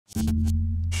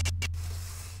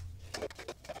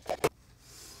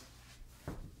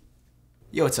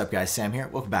Yo, what's up guys, Sam here.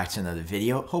 Welcome back to another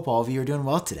video. Hope all of you are doing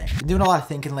well today. Been doing a lot of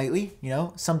thinking lately,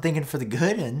 some thinking for the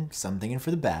good and some thinking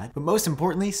for the bad. But most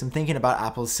importantly, some thinking about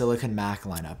Apple's Silicon Mac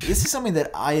lineup. This is something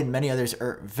that I and many others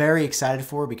are very excited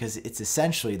for because it's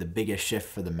essentially the biggest shift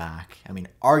for the Mac. I mean,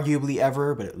 arguably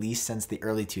ever, but at least since the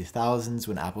early 2000s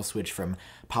when Apple switched from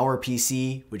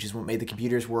PowerPC, which is what made the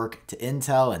computers work, to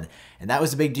Intel, and that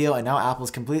was a big deal. And now Apple's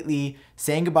completely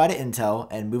saying goodbye to Intel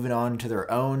and moving on to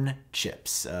their own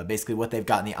chips. Basically what they've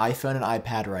got in the iPhone and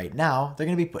iPad right now, they're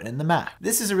going to be putting in the Mac.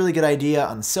 This is a really good idea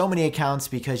on so many accounts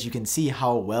because you can see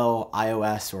how well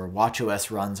iOS or watchOS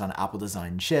runs on Apple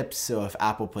designed chips. So if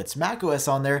Apple puts macOS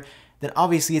on there, then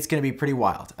obviously it's going to be pretty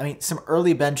wild. I mean, some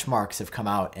early benchmarks have come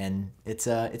out and it's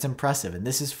impressive. And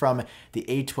this is from the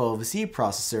A12Z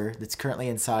processor that's currently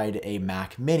inside a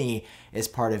Mac Mini as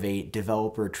part of a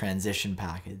developer transition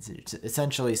package. It's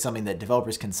essentially something that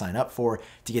developers can sign up for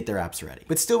to get their apps ready.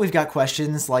 But still, we've got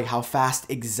questions like how fast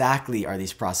exactly are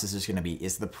these processors going to be?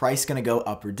 Is the price going to go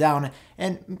up or down?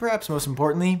 And perhaps most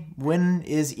importantly, when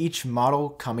is each model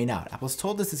coming out? Apple's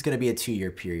told us it's going to be a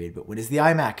 2-year period, but when is the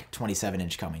iMac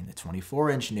 27-inch coming? The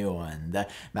 24-inch new one, the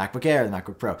MacBook Air, the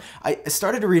MacBook Pro. I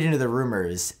started to read into the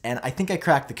rumors, and I think I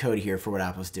cracked the code here for what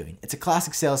Apple's doing. It's a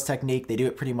classic sales technique. They do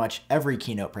it pretty much every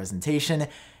keynote presentation,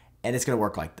 and it's going to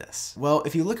work like this. Well,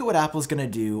 if you look at what Apple's going to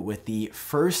do with the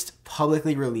first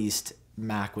publicly released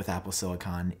Mac with Apple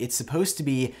Silicon, it's supposed to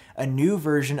be a new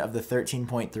version of the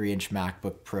 13.3-inch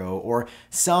MacBook Pro or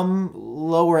some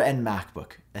lower-end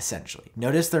MacBook, essentially.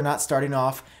 Notice they're not starting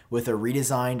off with a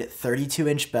redesigned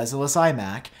 32-inch bezel-less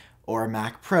iMac or a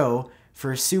Mac Pro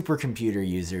for supercomputer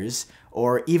users,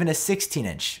 or even a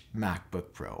 16-inch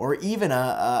MacBook Pro, or even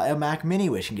a Mac Mini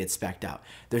which can get spec'd out.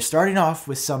 They're starting off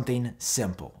with something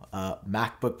simple, a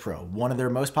MacBook Pro, one of their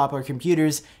most popular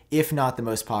computers, if not the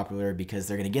most popular, because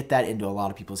they're going to get that into a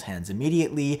lot of people's hands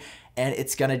immediately, and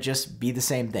it's going to just be the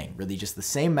same thing, really just the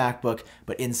same MacBook,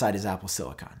 but inside is Apple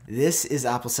Silicon. This is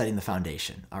Apple setting the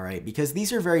foundation, all right, because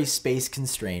these are very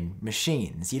space-constrained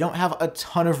machines. You don't have a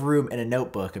ton of room in a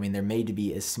notebook. I mean, they're made to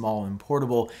be as small and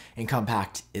portable and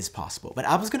compact as possible. But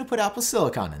Apple's going to put Apple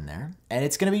Silicon in there, and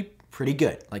it's going to be pretty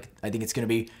good. Like, I think it's going to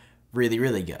be really,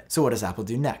 really good. So what does Apple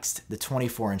do next? The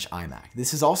 24-inch iMac.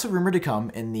 This is also rumored to come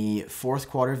in the fourth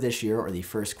quarter of this year or the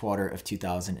first quarter of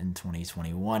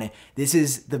 2021. This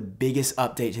is the biggest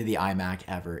update to the iMac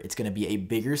ever. It's going to be a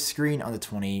bigger screen on the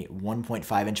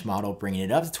 21.5-inch model, bringing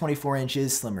it up to 24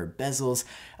 inches, slimmer bezels,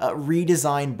 a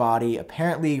redesigned body,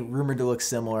 apparently rumored to look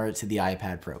similar to the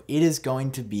iPad Pro. It is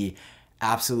going to be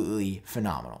absolutely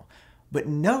phenomenal. But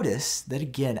notice that,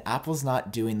 again, Apple's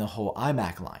not doing the whole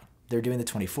iMac line. They're doing the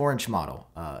 24-inch model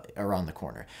around the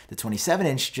corner. The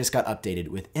 27-inch just got updated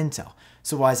with Intel.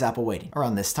 So why is Apple waiting?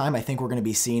 Around this time, I think we're going to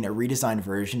be seeing a redesigned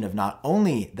version of not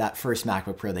only that first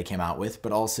MacBook Pro they came out with,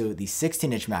 but also the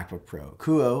 16-inch MacBook Pro.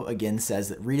 Kuo, again, says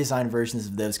that redesigned versions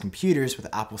of those computers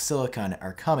with Apple Silicon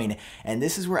are coming, and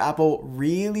this is where Apple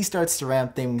really starts to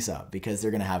ramp things up because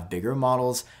they're going to have bigger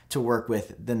models to work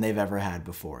with than they've ever had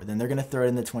before. Then they're going to throw it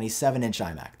in the 27-inch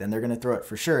iMac. Then they're going to throw it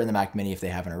for sure in the Mac Mini if they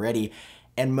haven't already.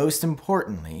 And most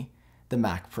importantly, the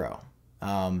Mac Pro.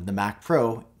 The Mac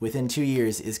Pro, within 2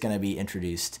 years, is going to be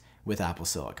introduced with Apple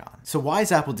Silicon. So why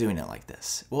is Apple doing it like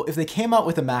this? Well, if they came out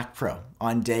with a Mac Pro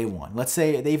on day one, let's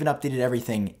say they even updated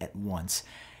everything at once,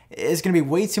 it's going to be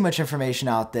way too much information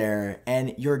out there,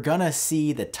 and you're going to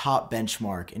see the top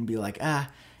benchmark and be like,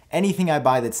 anything I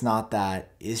buy that's not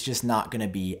that is just not going to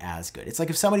be as good. It's like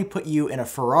if somebody put you in a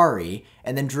Ferrari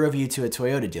and then drove you to a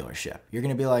Toyota dealership. You're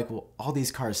going to be like, well, all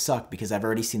these cars suck because I've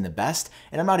already seen the best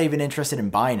and I'm not even interested in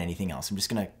buying anything else. I'm just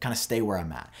going to kind of stay where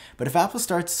I'm at. But if Apple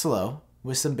starts slow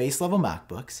with some base level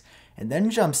MacBooks and then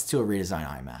jumps to a redesigned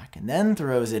iMac and then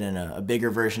throws it in a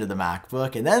bigger version of the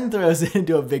MacBook and then throws it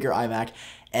into a bigger iMac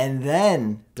and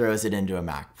then throws it into a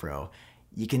Mac Pro,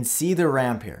 you can see the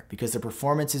ramp here because the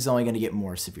performance is only going to get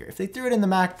more severe. If they threw it in the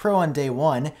Mac Pro on day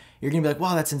one, you're going to be like,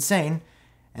 wow, that's insane,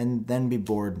 and then be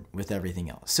bored with everything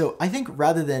else. So I think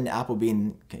rather than Apple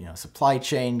being supply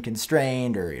chain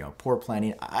constrained or poor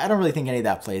planning, I don't really think any of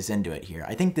that plays into it here.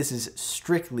 I think this is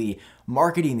strictly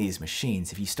marketing these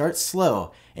machines. If you start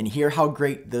slow and hear how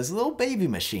great those little baby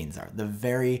machines are, the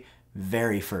very,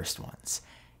 very first ones,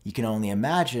 you can only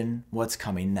imagine what's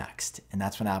coming next. And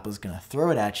that's when Apple's going to throw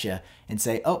it at you and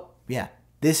say, oh, yeah,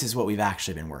 this is what we've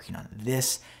actually been working on.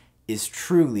 This is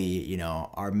truly,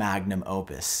 our magnum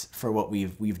opus for what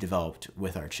we've developed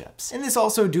with our chips. And this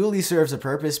also dually serves a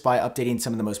purpose by updating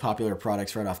some of the most popular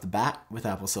products right off the bat with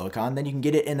Apple Silicon. Then you can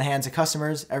get it in the hands of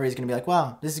customers. Everybody's going to be like,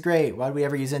 wow, this is great. Why did we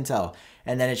ever use Intel?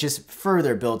 And then it just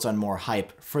further builds on more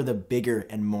hype for the bigger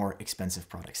and more expensive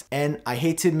products. And I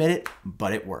hate to admit it,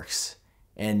 but it works.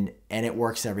 and it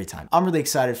works every time. I'm really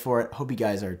excited for it. Hope you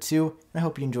guys are too, and I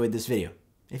hope you enjoyed this video.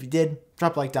 If you did,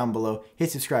 drop a like down below,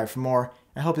 hit subscribe for more.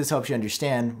 I hope this helps you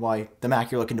understand why the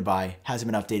Mac you're looking to buy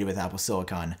hasn't been updated with Apple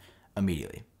Silicon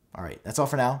immediately. All right, that's all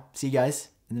for now. See you guys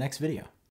in the next video.